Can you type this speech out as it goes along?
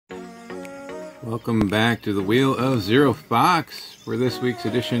Welcome back to the Wheel of Zero Fox for this week's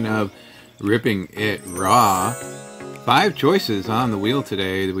edition of Ripping It Raw. 5 choices on the wheel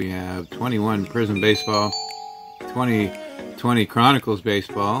today. We have 21 Prism Baseball, 20 Chronicles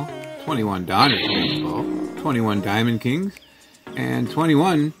Baseball, 21 Dodgers Baseball, 21 Diamond Kings, and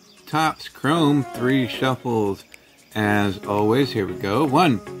 21 Topps Chrome. 3 shuffles as always. Here we go.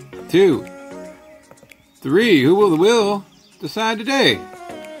 1, 2, 3. Who will the wheel decide today?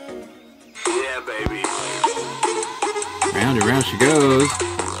 Round and round she goes,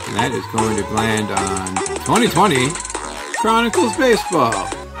 and that is going to land on 2020 Chronicles Baseball.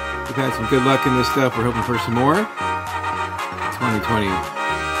 We've had some good luck in this stuff. We're hoping for some more. 2020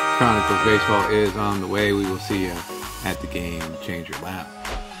 Chronicles Baseball is on the way. We will see you at the Game Changer Lounge.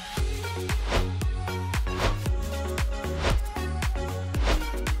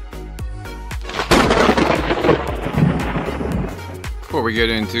 Before we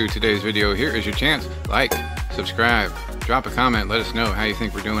get into today's video, here is your chance. Like, subscribe, drop a comment, let us know how you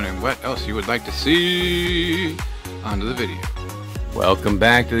think we're doing and what else you would like to see. Onto the video. Welcome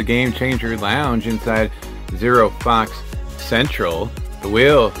back to the Game Changer Lounge inside Zero Fox Central. The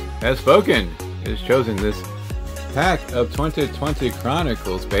wheel has spoken. It has chosen this pack of 2020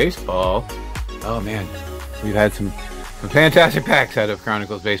 Chronicles Baseball. Oh man, we've had some fantastic packs out of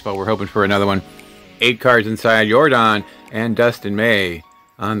Chronicles Baseball. We're hoping for another one. 8 cards inside. Yordan and Dustin May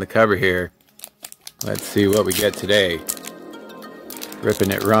on the cover here. Let's see what we get today.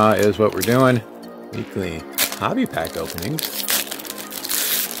 Ripping It Raw is what we're doing. Weekly hobby pack openings.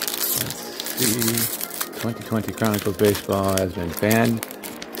 Let's see. 2020 Chronicles Baseball has been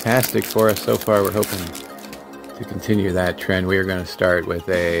fantastic for us so far. We're hoping to continue that trend. We are going to start with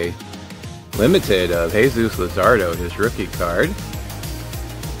a limited of Jesus Luzardo, his rookie card.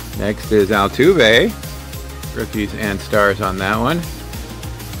 Next is Altuve. Rookies and stars on that one.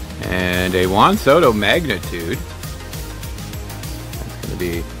 And a Juan Soto Magnitude. That's going to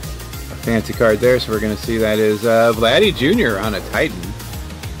be a fancy card there. So we're going to see that is Vladdy Jr. on a Titan.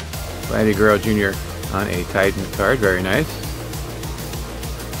 Vladdy Guerrero Jr. on a Titan card. Very nice.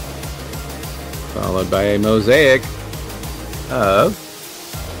 Followed by a mosaic of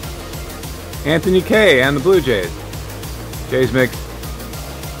Anthony Kay and the Blue Jays. Jays mix.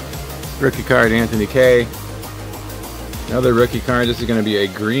 Rookie card, Anthony Kay. Another rookie card. This is going to be a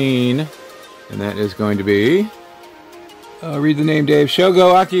green. And that is going to be... read the name, Dave.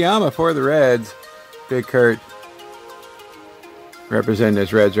 Shogo Akiyama for the Reds. Big Kurt. Representing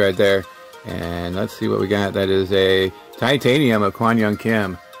his Reds right there. And let's see what we got. That is a titanium of Kwon Young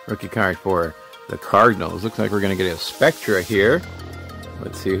Kim. Rookie card for the Cardinals. Looks like we're going to get a Spectra here.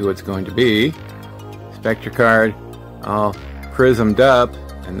 Let's see who it's going to be. Spectra card. All prismed up.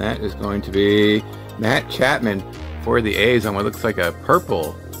 And that is going to be Matt Chapman for the A's on what looks like a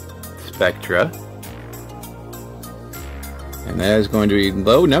purple Spectra. And that is going to be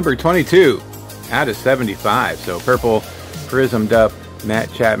low number 22 out of 75. So purple prismed up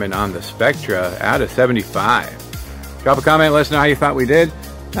Matt Chapman on the Spectra out of 75. Drop a comment, let us know how you thought we did.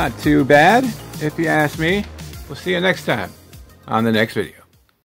 Not too bad, if you ask me. We'll see you next time on the next video.